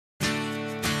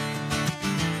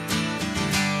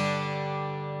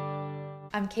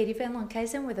I'm Katie Van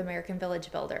Lunkhuizen with American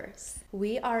Village Builders.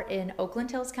 We are in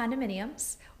Oakland Hills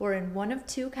condominiums. We're in one of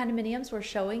two condominiums we're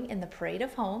showing in the Parade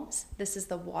of Homes. This is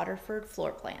the Waterford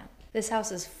floor plan. This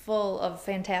house is full of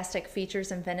fantastic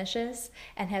features and finishes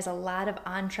and has a lot of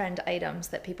on-trend items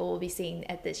that people will be seeing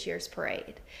at this year's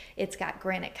parade. It's got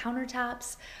granite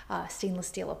countertops, stainless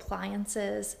steel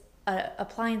appliances, an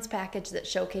appliance package that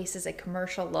showcases a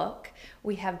commercial look.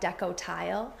 We have deco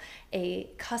tile,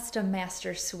 a custom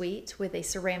master suite with a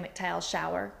ceramic tile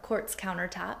shower, quartz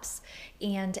countertops,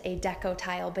 and a deco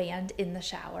tile band in the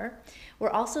shower.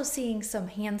 We're also seeing some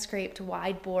hand-scraped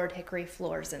wide board hickory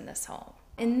floors in this home.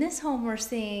 In this home, we're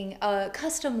seeing a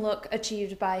custom look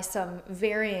achieved by some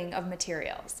varying of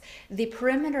materials. The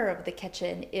perimeter of the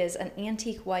kitchen is an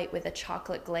antique white with a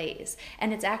chocolate glaze,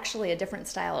 and it's actually a different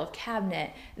style of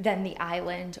cabinet than the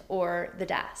island or the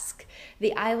desk.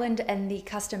 The island and the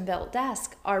custom-built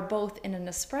desk are both in an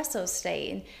espresso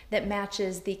stain that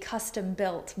matches the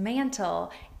custom-built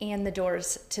mantle and the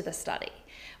doors to the study.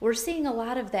 We're seeing a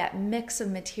lot of that mix of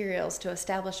materials to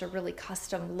establish a really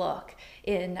custom look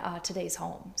in today's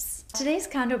homes. Today's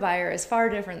condo buyer is far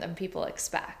different than people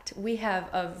expect. We have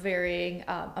a varying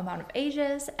amount of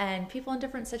ages and people in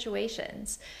different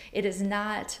situations. It is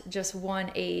not just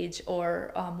one age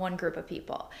or one group of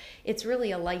people. It's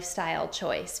really a lifestyle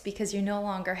choice because you no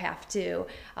longer have to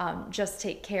just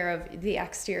take care of the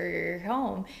exterior of your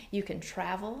home. You can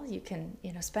travel, you can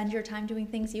spend your time doing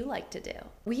things you like to do.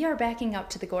 We are backing up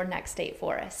to the Gordon State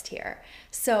Forest here.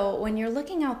 So when you're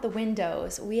looking out the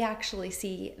windows, we actually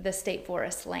see the state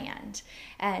forest land,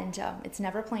 and it's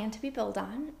never planned to be built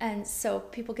on, and so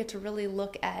people get to really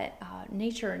look at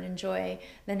nature and enjoy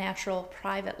the natural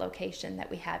private location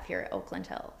that we have here at Oakland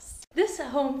Hills. This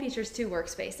home features two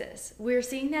workspaces. We're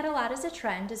seeing that a lot as a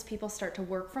trend as people start to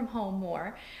work from home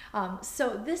more.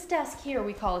 So this desk here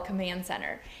we call a command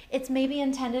center. It's maybe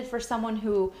intended for someone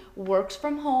who works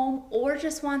from home or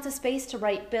just wants a space to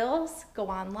write bills, go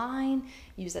online,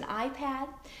 use an iPad.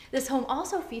 This home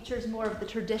also features more of the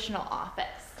traditional office.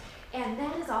 And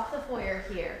that is off the foyer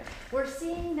here. We're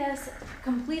seeing this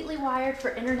completely wired for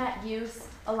internet use.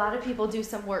 A lot of people do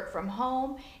some work from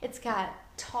home. It's got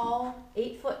tall,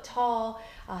 8-foot tall,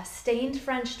 stained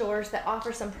French doors that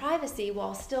offer some privacy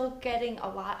while still getting a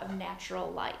lot of natural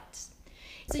light.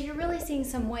 So you're really seeing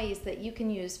some ways that you can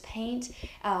use paint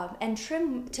and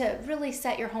trim to really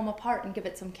set your home apart and give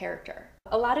it some character.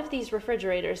 A lot of these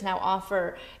refrigerators now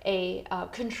offer a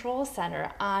control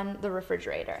center on the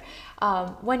refrigerator.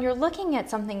 When you're looking at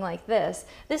something like this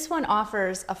one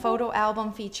offers a photo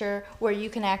album feature where you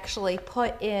can actually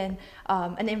put in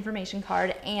an information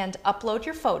card and upload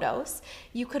your photos.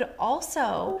 You could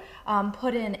also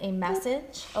put in a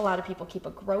message. A lot of people keep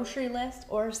a grocery list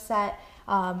or set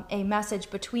a message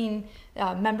between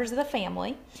members of the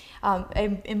family.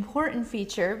 An important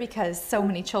feature, because so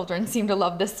many children seem to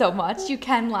love this so much, you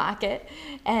can lock it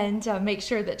and make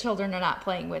sure that children are not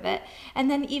playing with it. And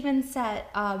then even set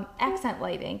accent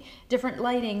lighting, different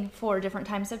lighting for different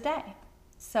times of day.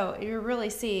 So you're really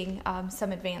seeing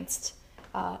some advanced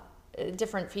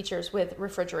different features with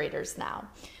refrigerators now.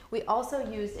 We also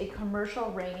use a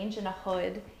commercial range and a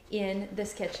hood in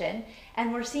this kitchen,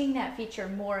 and we're seeing that feature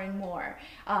more and more.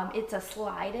 It's a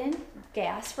slide-in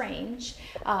gas range,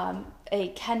 a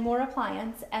Kenmore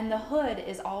appliance, and the hood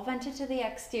is all vented to the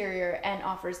exterior and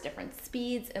offers different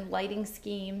speeds and lighting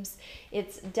schemes.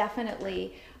 It's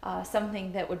definitely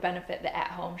something that would benefit the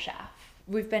at-home chef.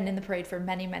 We've been in the parade for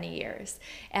many, many years,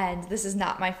 and this is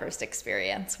not my first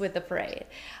experience with the parade.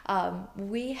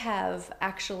 We have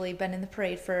actually been in the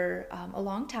parade for a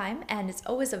long time, and it's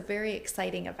always a very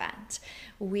exciting event.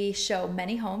 We show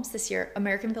many homes. This year,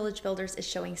 American Village Builders is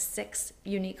showing 6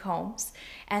 unique homes,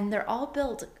 and they're all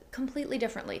built completely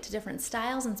differently to different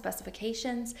styles and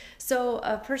specifications. So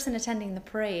a person attending the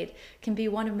parade can be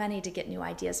one of many to get new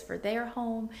ideas for their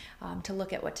home, to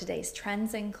look at what today's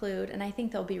trends include, and I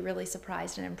think they'll be really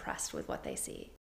surprised and impressed with what they see.